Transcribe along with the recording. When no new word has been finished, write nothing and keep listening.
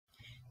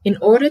In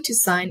order to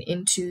sign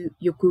into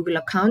your Google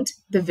account,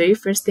 the very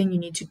first thing you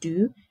need to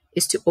do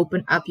is to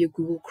open up your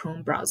Google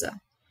Chrome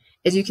browser.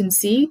 As you can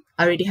see,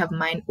 I already have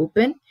mine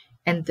open,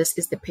 and this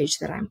is the page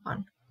that I'm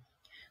on.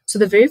 So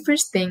the very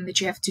first thing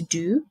that you have to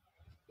do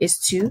is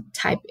to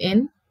type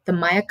in the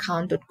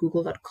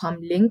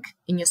myaccount.google.com link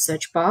in your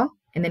search bar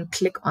and then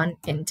click on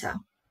enter.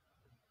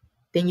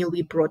 Then you'll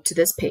be brought to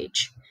this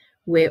page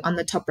where on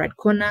the top right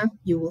corner,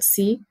 you will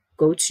see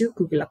go to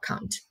Google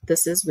account.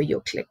 This is where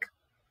you'll click.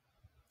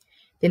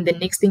 Then the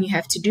next thing you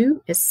have to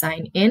do is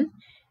sign in,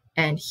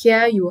 and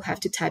here you will have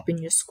to type in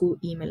your school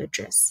email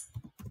address.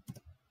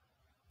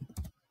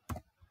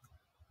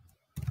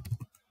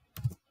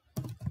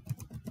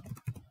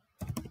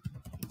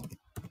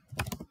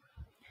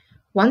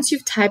 Once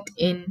you've typed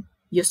in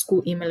your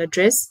school email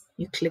address,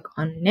 you click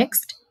on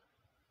next,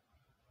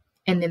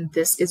 and then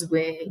this is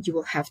where you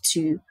will have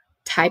to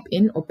type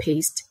in or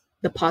paste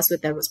the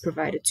password that was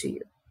provided to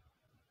you.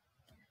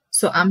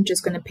 So I'm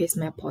just going to paste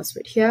my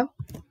password here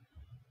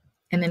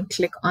and then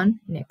click on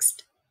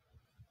next.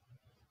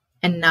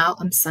 And now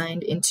I'm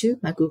signed into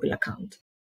my Google account.